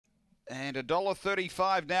And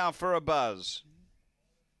 $1.35 now for a buzz.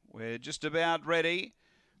 We're just about ready.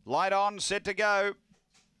 Light on, set to go.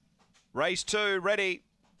 Race 2, ready.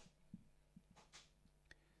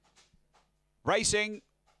 Racing.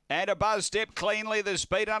 And a buzz step cleanly. The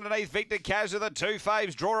speed underneath Victor Kazza. The two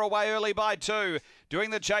faves draw away early by 2. Doing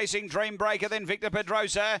the chasing Dream Breaker, then Victor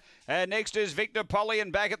Pedrosa. Next is Victor Polly,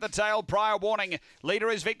 and back at the tail, Prior Warning. Leader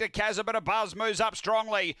is Victor Kazza, but a buzz moves up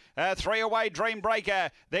strongly. 3 away, Dream Breaker.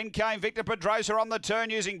 Then came Victor Pedrosa on the turn,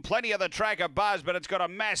 using plenty of the track. A buzz, but it's got a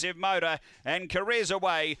massive motor. And Careers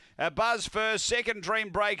away. A buzz first, second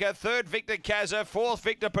Dream Breaker, third Victor Kazza, fourth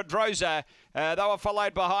Victor Pedrosa. They were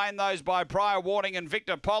followed behind those by Prior Warning and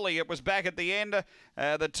Victor Polly. It was back at the end.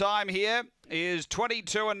 The time here is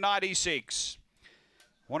 22:96.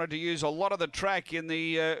 Wanted to use a lot of the track in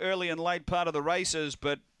the early and late part of the races,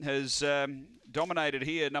 but has dominated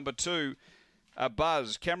here. Number 2, a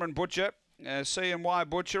buzz. Cameron Butcher, C&Y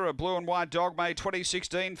Butcher, a blue and white dog, May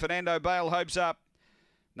 2016. Fernando Bale hopes up.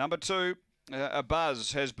 Number 2, a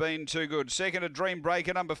buzz, has been too good. Second, a Dream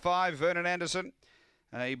Breaker. Number 5, Vernon Anderson.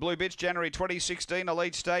 A Blue Bitch, January 2016.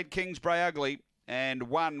 Elite State, Kingsbray Ugly. And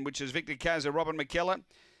 1, which is Victor Kazza, Robin McKellar.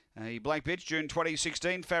 A Black Bitch, June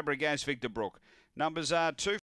 2016. Fabregas, Victor Brook. Numbers are 2.